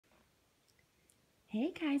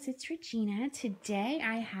Hey guys, it's Regina. Today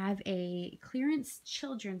I have a clearance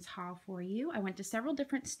children's haul for you. I went to several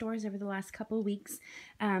different stores over the last couple of weeks.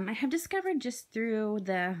 I have discovered just through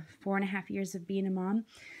the 4.5 years of being a mom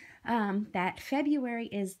that February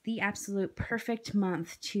is the absolute perfect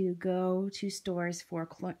month to go to stores for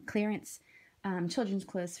clearance children's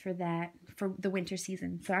clothes for the winter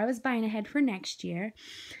season. So I was buying ahead for next year.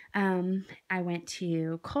 I went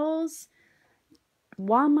to Kohl's,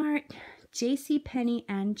 Walmart, JCPenney,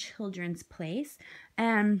 and Children's Place.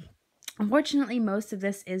 Unfortunately, most of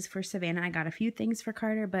this is for Savannah. I got a few things for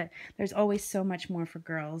Carter, but there's always so much more for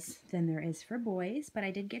girls than there is for boys. But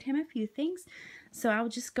I did get him a few things, so I'll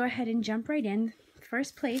just go ahead and jump right in.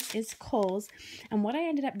 First place is Kohl's, and what I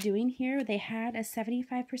ended up doing here, they had a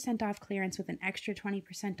 75% off clearance with an extra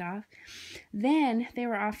 20% off. Then they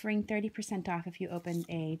were offering 30% off if you opened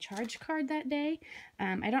a charge card that day.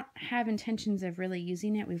 I don't have intentions of really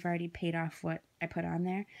using it. We've already paid off what I put on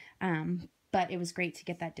there, but it was great to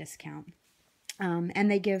get that discount.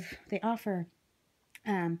 And they offer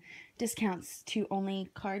discounts to only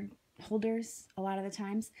card holders a lot of the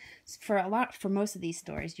times. For most of these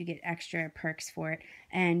stores, you get extra perks for it,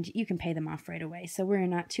 and you can pay them off right away. So we're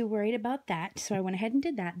not too worried about that. So I went ahead and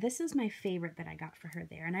did that. This is my favorite that I got for her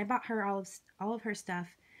there, and I bought her all of her stuff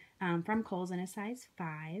from Kohl's in a size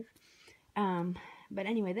 5. But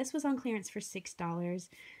anyway, this was on clearance for $6.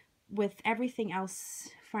 With everything else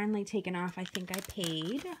finally taken off, I think I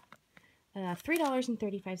paid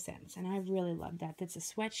 $3.35, and I really loved that. That's a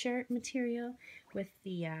sweatshirt material with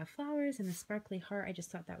the flowers and the sparkly heart. I just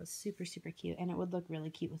thought that was super, super cute, and it would look really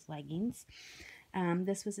cute with leggings.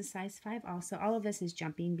 This was a size 5 also. All of this is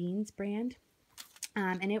Jumping Beans brand.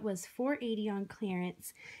 And it was $4.80 on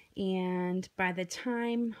clearance, and by the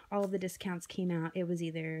time all of the discounts came out, it was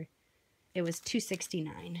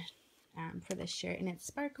 $2.69 for this shirt, and it's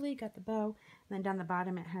sparkly, got the bow, and then down the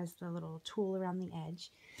bottom it has the little tool around the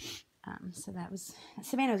edge. So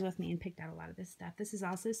Savannah was with me and picked out a lot of this stuff. This is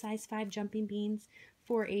also size 5 Jumping Beans,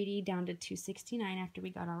 $4.80 down to $2.69 after we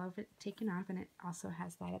got all of it taken off, and it also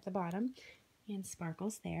has that at the bottom and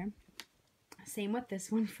sparkles there. Same with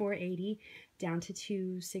this one, $4.80 down to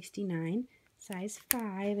 $2.69, size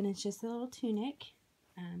 5, and it's just a little tunic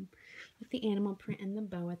with the animal print and the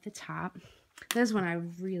bow at the top. This one I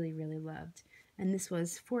really, really loved. And this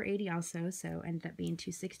was $4.80 also, so ended up being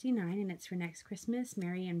 $2.69, and it's for next Christmas,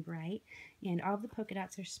 merry and bright. And all the polka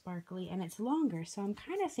dots are sparkly, and it's longer, so I'm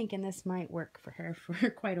kind of thinking this might work for her for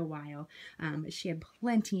quite a while. She had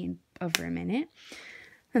plenty in over a minute.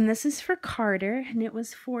 And this is for Carter, and it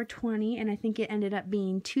was $4.20, and I think it ended up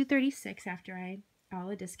being $2.36 after all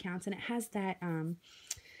the discounts. And it has that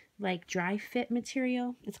like dry fit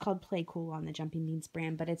material. It's called Play Cool on the Jumping Beans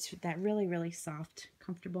brand, but it's that really, really soft,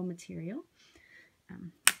 comfortable material.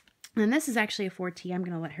 And this is actually a 4T. I'm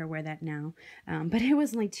going to let her wear that now. But it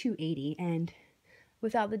was only $2.80, and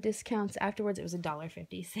without the discounts afterwards, it was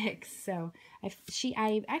 $1.56. So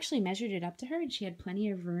I actually measured it up to her, and she had plenty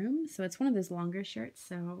of room. So it's one of those longer shirts.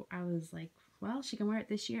 So I was like, well, she can wear it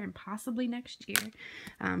this year and possibly next year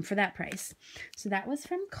for that price. So that was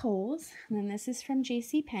from Kohl's. And then this is from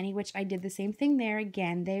JCPenney, which I did the same thing there.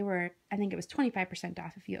 Again, I think it was 25%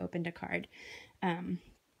 off if you opened a card.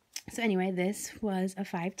 So anyway, this was a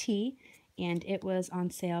 5T, and it was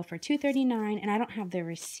on sale for $2.39, and I don't have the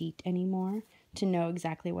receipt anymore to know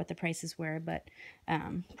exactly what the prices were, but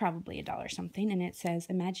probably $1 something, and it says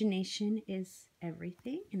imagination is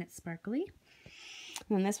everything, and it's sparkly.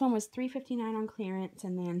 And then this one was $3.59 on clearance,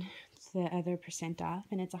 and then the other % off,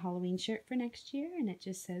 and it's a Halloween shirt for next year, and it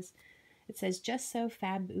says just so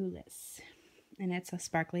fabulous, and it's a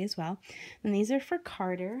sparkly as well. And these are for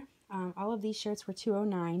Carter. All of these shirts were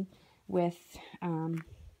 $2.09 with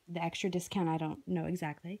the extra discount. I don't know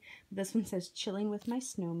exactly. This one says chilling with my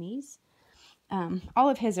snowmies. All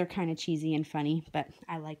of his are kind of cheesy and funny, but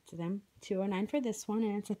I liked them. $2.09 for this one,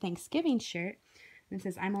 and it's a Thanksgiving shirt. And it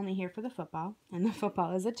says I'm only here for the football, and the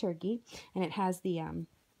football is a turkey, and it has the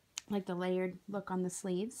like the layered look on the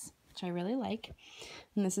sleeves, which I really like.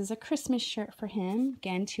 And this is a Christmas shirt for him,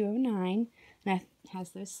 again $2.09, and it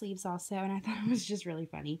has those sleeves also, and I thought it was just really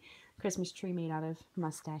funny. Christmas tree made out of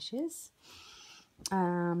mustaches.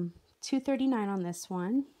 $2.39 on this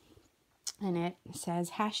one, and it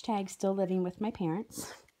says hashtag still living with my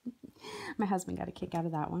parents. My husband got a kick out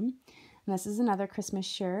of that one. And this is another Christmas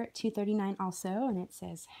shirt, $2.39 also, and it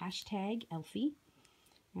says hashtag Elfie.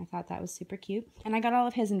 I thought that was super cute. And I got all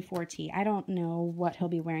of his in 4T. I don't know what he'll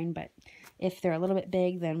be wearing, but if they're a little bit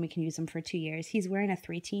big, then we can use them for 2 years. He's wearing a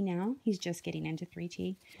 3T now. He's just getting into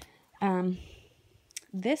 3T.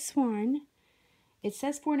 This one It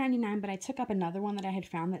says $4.99, but I took up another one that I had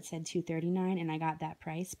found that said $2.39, and I got that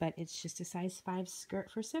price. But it's just a size 5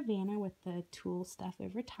 skirt for Savannah with the tulle stuff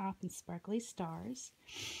over top and sparkly stars.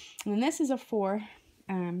 And then this is a 4,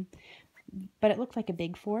 but it looked like a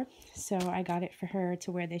big 4, so I got it for her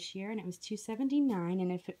to wear this year, and it was $2.79.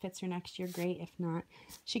 And if it fits her next year, great. If not,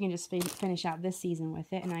 she can just finish out this season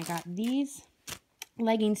with it. And I got these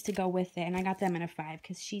leggings to go with it, and I got them in a 5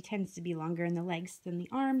 because she tends to be longer in the legs than the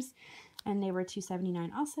arms, and they were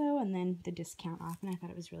 $2.79 also, and then the discount off, and I thought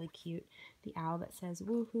it was really cute. The owl that says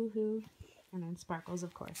woo hoo hoo, and then sparkles,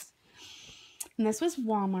 of course. And this was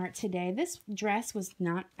Walmart today. This dress was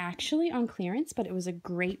not actually on clearance, but it was a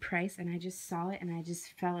great price, and I just saw it and I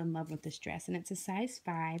just fell in love with this dress. And it's a size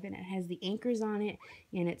 5, and it has the anchors on it,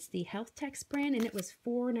 and it's the Health-Tex brand, and it was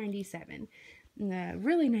 $4.97. And the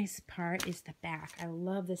really nice part is the back. I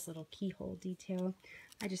love this little keyhole detail.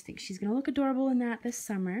 I just think she's going to look adorable in that this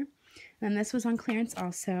summer. And this was on clearance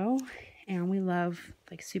also, and we love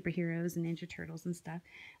like superheroes and Ninja Turtles and stuff.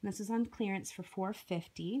 And this is on clearance for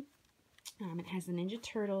 $4.50. It has the Ninja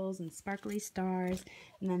Turtles and sparkly stars,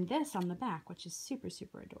 and then this on the back, which is super,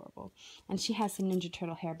 super adorable. And she has some Ninja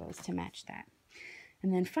Turtle hair bows to match that.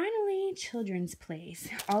 And then finally, Children's Place.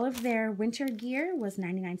 All of their winter gear was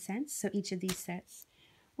 99 cents, so each of these sets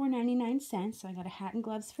were 99 cents. So I got a hat and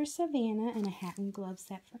gloves for Savannah and a hat and glove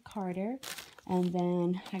set for Carter. And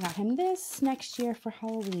then I got him this next year for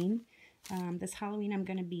Halloween. This Halloween I'm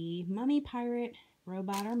going to be Mummy, Pirate,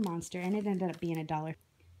 Robot, or Monster, and it ended up being $1.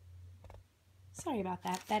 Sorry about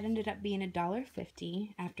that. That ended up being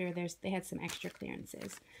 $1.50 after they had some extra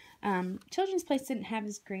clearances. Children's Place didn't have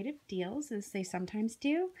as great of deals as they sometimes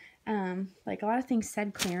do. Like a lot of things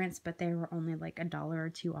said clearance, but they were only like $1 or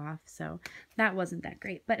 $2 off, so that wasn't that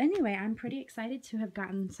great. But anyway, I'm pretty excited to have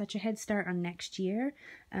gotten such a head start on next year.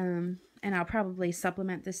 And I'll probably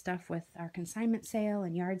supplement this stuff with our consignment sale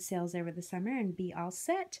and yard sales over the summer and be all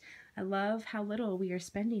set. I love how little we are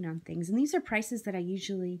spending on things. And these are prices that I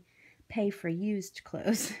usually pay for used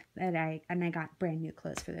clothes and I got brand new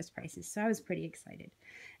clothes for those prices, so I was pretty excited.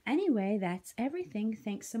 Anyway, that's everything.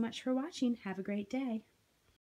 Thanks so much for watching. Have a great day.